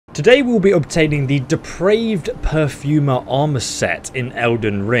Today we'll be obtaining the Depraved Perfumer armor set in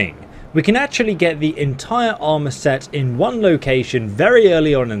Elden Ring. We can actually get the entire armor set in one location very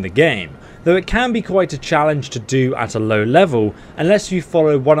early on in the game, though it can be quite a challenge to do at a low level unless you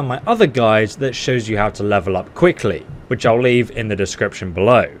follow one of my other guides that shows you how to level up quickly, which I'll leave in the description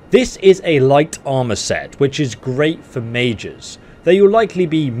below. This is a light armor set, which is great for mages, though you'll likely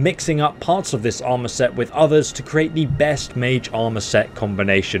be mixing up parts of this armor set with others to create the best mage armor set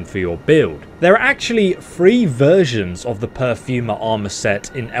combination for your build. There are actually 3 versions of the Perfumer armor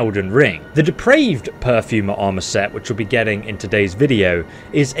set in Elden Ring. The Depraved Perfumer armor set, which we'll be getting in today's video,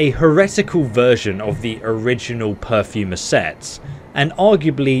 is a heretical version of the original Perfumer sets, and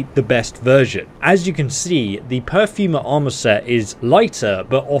arguably the best version. As you can see, the Perfumer armor set is lighter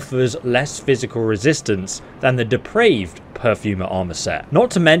but offers less physical resistance than the Depraved Perfumer armor set. Not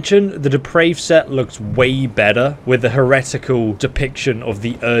to mention, the Depraved set looks way better with the heretical depiction of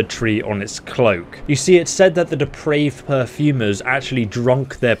the Erd tree on its cloak. You see, it's said that the Depraved Perfumers actually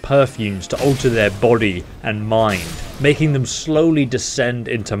drunk their perfumes to alter their body and mind, making them slowly descend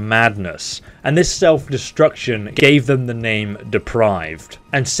into madness, and this self-destruction gave them the name Deprived,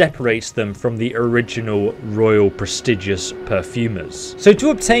 and separates them from the original royal prestigious perfumers. So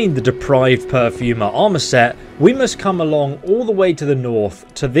to obtain the Deprived Perfumer armor set, we must come along all the way to the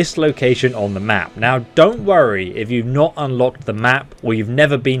north to this location on the map. Now don't worry if you've not unlocked the map or you've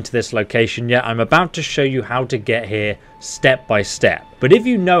never been to this location yet. I'm about to show you how to get here step by step. But if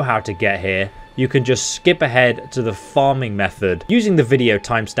you know how to get here, you can just skip ahead to the farming method using the video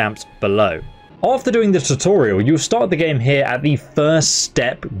timestamps below. After doing the tutorial, you'll start the game here at the first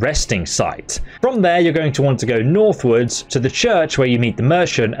step resting site. From there, you're going to want to go northwards to the church where you meet the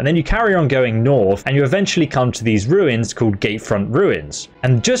merchant, and then you carry on going north and you eventually come to these ruins called Gatefront Ruins.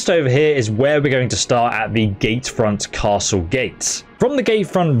 And just over here is where we're going to start at the Gatefront Castle gates. From the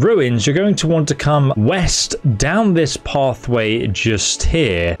Gatefront Ruins, you're going to want to come west down this pathway just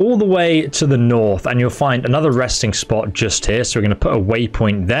here, all the way to the north, and you'll find another resting spot just here. So we're going to put a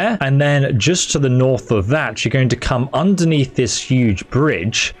waypoint there, and then just to the north of that, you're going to come underneath this huge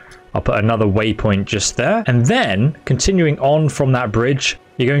bridge. I'll put another waypoint just there, and then continuing on from that bridge,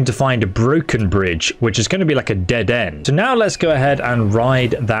 you're going to find a broken bridge, which is going to be like a dead end. So now let's go ahead and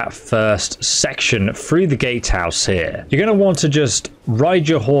ride that first section through the gatehouse here. You're going to want to just ride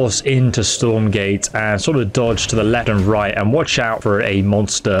your horse into Stormgate and sort of dodge to the left and right and watch out for a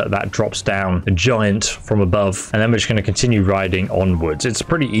monster that drops down, a giant from above, and then we're just going to continue riding onwards. It's a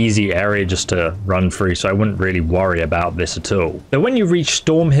pretty easy area just to run through, so I wouldn't really worry about this at all. But when you reach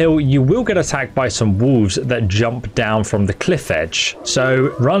Stormhill, you will get attacked by some wolves that jump down from the cliff edge.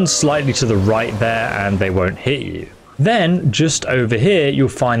 So run slightly to the right there and they won't hit you. Then just over here you'll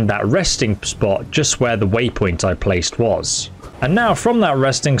find that resting spot just where the waypoint I placed was. And now from that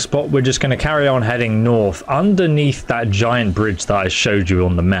resting spot we're just going to carry on heading north underneath that giant bridge that I showed you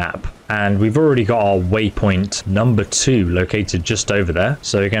on the map. And we've already got our waypoint number 2 located just over there.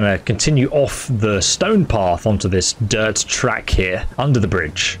 So we're going to continue off the stone path onto this dirt track here under the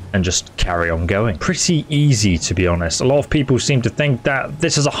bridge and just carry on going. Pretty easy, to be honest. A lot of people seem to think that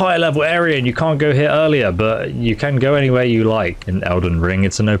this is a higher level area and you can't go here earlier, but you can go anywhere you like in Elden Ring.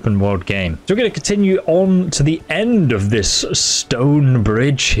 It's an open world game. So we're going to continue on to the end of this stone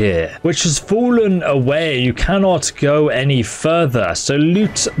bridge here, which has fallen away. You cannot go any further. So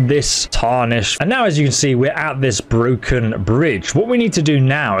loot this tarnish, and now as you can see we're at this broken bridge. What we need to do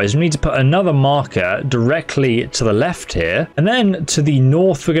now is we need to put another marker directly to the left here, and then to the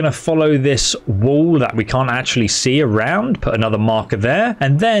north we're going to follow this wall that we can't actually see around, put another marker there,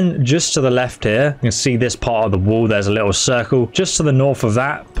 and then just to the left here you can see this part of the wall, there's a little circle. Just to the north of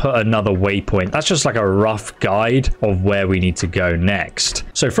that, put another waypoint. That's just like a rough guide of where we need to go next.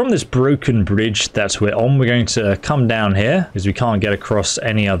 So from this broken bridge that we're on, we're going to come down here because we can't get across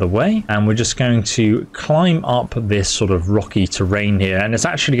any other way. And we're just going to climb up this sort of rocky terrain here, and it's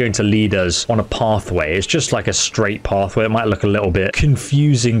actually going to lead us on a pathway. It's just like a straight pathway. It might look a little bit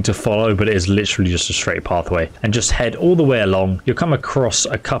confusing to follow, but it is literally just a straight pathway. And just head all the way along. You'll come across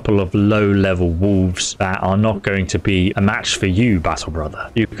a couple of low-level wolves that are not going to be a match for you, battle brother.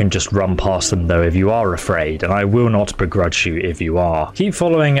 You can just run past them though if you are afraid, and I will not begrudge you if you are. Keep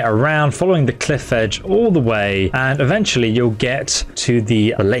following it around, following the cliff edge all the way, and eventually you'll get to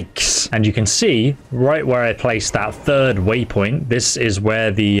the lake. And you can see right where I placed that third waypoint, this is where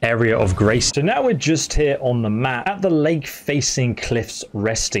the area of grace. So now we're just here on the map at the lake facing cliff's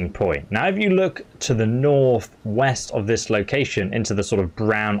resting point. Now if you look to the northwest of this location into the sort of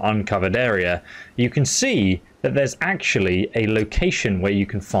brown uncovered area, you can see that there's actually a location where you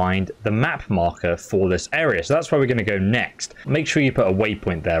can find the map marker for this area. So that's where we're going to go next. Make sure you put a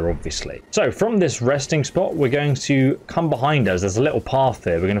waypoint there, obviously. So from this resting spot, we're going to come behind us. There's a little path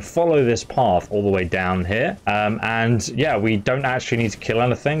here. We're going to follow this path all the way down here. And yeah, we don't actually need to kill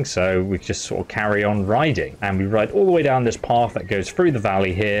anything. So we just sort of carry on riding. And we ride all the way down this path that goes through the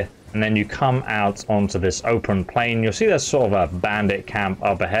valley here. And then you come out onto this open plain. You'll see there's sort of a bandit camp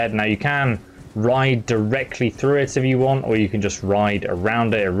up ahead. Now you can ride directly through it if you want, or you can just ride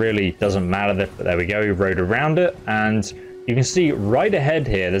around it. It really doesn't matter. But there we go, we rode around it, and you can see right ahead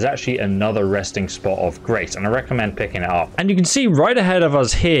here there's actually another resting spot of grace, and I recommend picking it up. And you can see right ahead of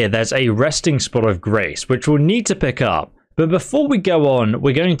us here there's a resting spot of grace which we'll need to pick up. But before we go on,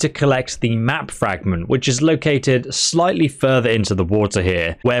 we're going to collect the map fragment, which is located slightly further into the water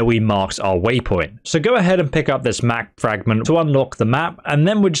here, where we marked our waypoint. So go ahead and pick up this map fragment to unlock the map, and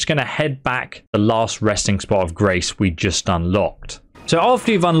then we're just going to head back the last resting spot of grace we just unlocked. So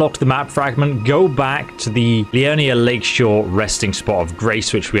after you've unlocked the map fragment, go back to the Leonia Lakeshore resting spot of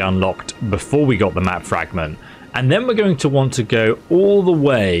grace, which we unlocked before we got the map fragment. And then we're going to want to go all the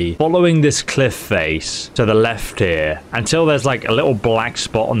way following this cliff face to the left here until there's like a little black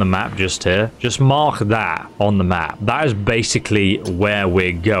spot on the map just here. Just mark that on the map. That is basically where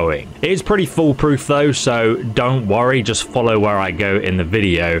we're going. It is pretty foolproof though, so don't worry. Just follow where I go in the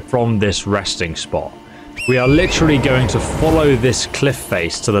video from this resting spot. We are literally going to follow this cliff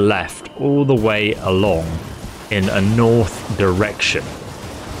face to the left all the way along in a north direction.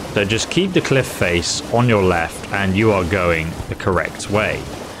 So just keep the cliff face on your left and you are going the correct way.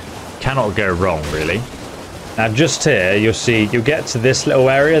 Cannot go wrong, really. Now just here, you'll see, you'll get to this little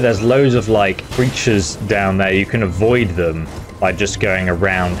area. There's loads of like creatures down there. You can avoid them by just going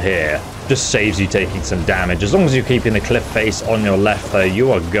around here. Just saves you taking some damage. As long as you're keeping the cliff face on your left though,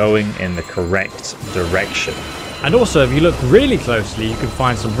 you are going in the correct direction. And also, if you look really closely, you can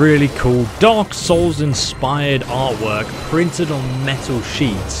find some really cool Dark Souls inspired artwork printed on metal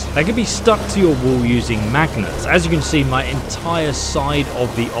sheets that can be stuck to your wall using magnets. As you can see, my entire side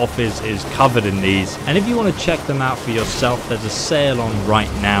of the office is covered in these, and if you want to check them out for yourself, there's a sale on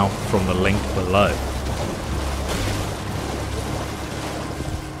right now from the link below.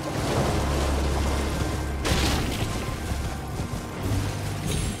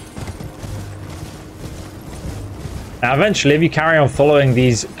 Now eventually, if you carry on following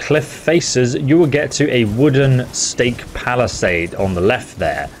these cliff faces, you will get to a wooden stake palisade on the left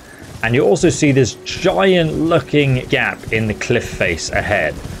there. And you'll also see this giant looking gap in the cliff face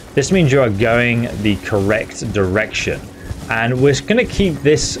ahead. This means you are going the correct direction. And we're going to keep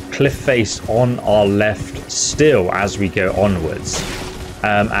this cliff face on our left still as we go onwards.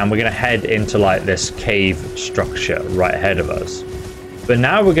 And we're going to head into like this cave structure right ahead of us. But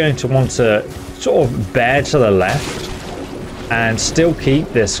now we're going to want to sort of bear to the left and still keep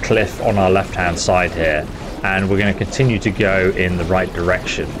this cliff on our left hand side here, and we're going to continue to go in the right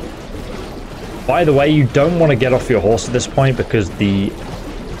direction. By the way, you don't want to get off your horse at this point because the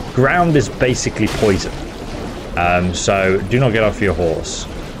ground is basically poison, so do not get off your horse.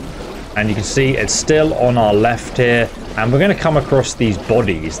 And you can see it's still on our left here, and we're going to come across these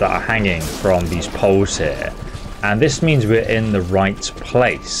bodies that are hanging from these poles here, and this means we're in the right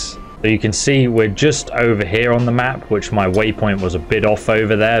place. So you can see we're just over here on the map, which my waypoint was a bit off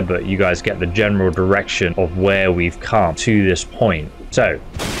over there, but you guys get the general direction of where we've come to this point. So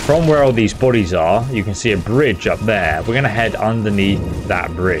from where all these bodies are, you can see a bridge up there. We're going to head underneath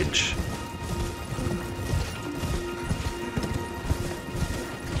that bridge.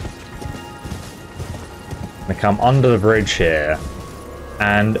 I'm going to come under the bridge here,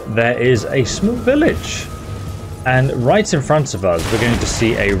 and there is a small village. And right in front of us, we're going to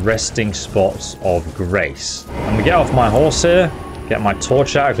see a resting spot of grace. I'm gonna get off my horse here, get my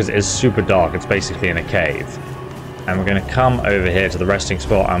torch out because it is super dark. It's basically in a cave. And we're gonna come over here to the resting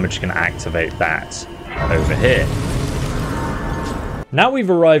spot, and we're just gonna activate that over here. Now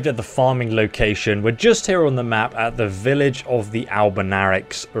we've arrived at the farming location. We're just here on the map at the village of the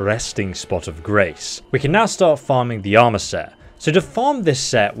Albinaric's resting spot of grace. We can now start farming the armor set. So to farm this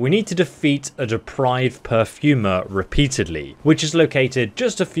set, we need to defeat a Deprived Perfumer repeatedly, which is located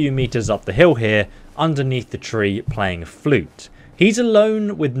just a few meters up the hill here, underneath the tree playing a flute. He's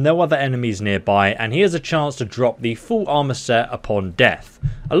alone with no other enemies nearby, and he has a chance to drop the full armor set upon death,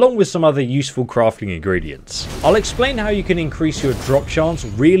 along with some other useful crafting ingredients. I'll explain how you can increase your drop chance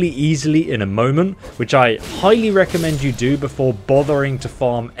really easily in a moment, which I highly recommend you do before bothering to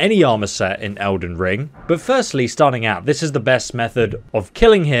farm any armor set in Elden Ring. But firstly, starting out, this is the best method of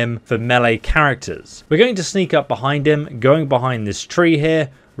killing him for melee characters. We're going to sneak up behind him, going behind this tree here,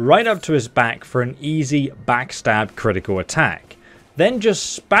 right up to his back for an easy backstab critical attack. Then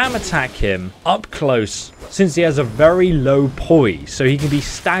just spam attack him up close since he has a very low poise, so he can be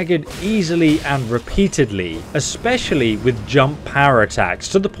staggered easily and repeatedly, especially with jump power attacks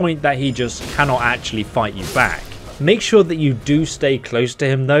to the point that he just cannot actually fight you back. Make sure that you do stay close to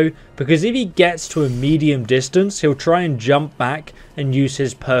him though, because if he gets to a medium distance, he'll try and jump back and use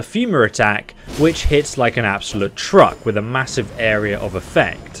his Perfumer attack, which hits like an absolute truck with a massive area of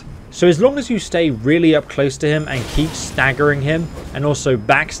effect. So as long as you stay really up close to him and keep staggering him and also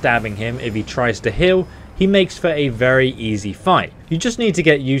backstabbing him if he tries to heal, he makes for a very easy fight. You just need to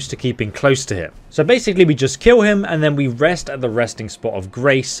get used to keeping close to him. So basically we just kill him and then we rest at the resting spot of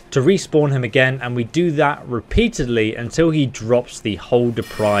grace to respawn him again, and we do that repeatedly until he drops the whole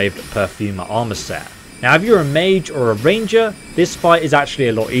Deprived Perfumer armor set. Now if you're a mage or a ranger, this fight is actually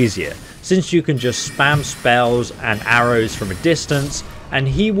a lot easier, since you can just spam spells and arrows from a distance and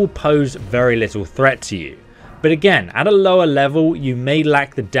he will pose very little threat to you. But again, at a lower level, you may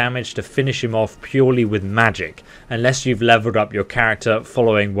lack the damage to finish him off purely with magic, unless you've leveled up your character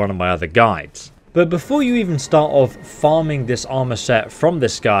following one of my other guides. But before you even start off farming this armor set from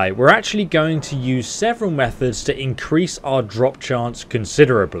this guy, we're actually going to use several methods to increase our drop chance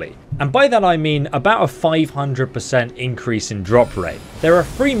considerably. And by that I mean about a 500% increase in drop rate. There are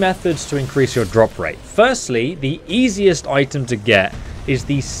 3 methods to increase your drop rate. Firstly, the easiest item to get is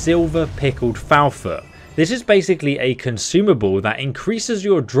the Silver Pickled Falfoot. This is basically a consumable that increases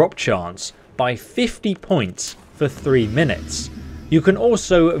your drop chance by 50 points for 3 minutes. You can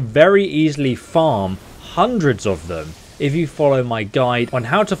also very easily farm hundreds of them if you follow my guide on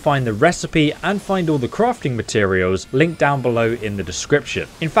how to find the recipe and find all the crafting materials linked down below in the description.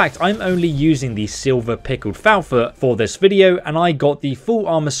 In fact, I'm only using the Silver Pickled Falfoot for this video and I got the full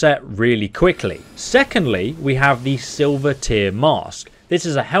armor set really quickly. Secondly, we have the Silver Tier Mask. This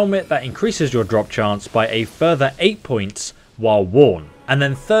is a helmet that increases your drop chance by a further 8 points while worn. And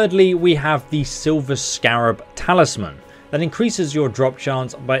then thirdly, we have the Silver Scarab Talisman that increases your drop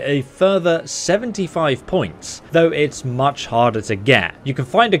chance by a further 75 points, though it's much harder to get. You can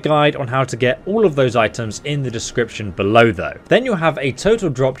find a guide on how to get all of those items in the description below though. Then you'll have a total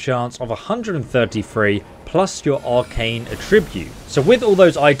drop chance of 133 plus your arcane attribute. So with all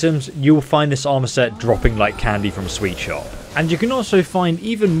those items, you will find this armor set dropping like candy from Sweet Shop. And you can also find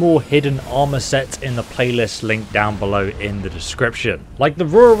even more hidden armor sets in the playlist linked down below in the description. Like the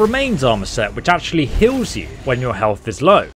Royal Remains armor set, which actually heals you when your health is low.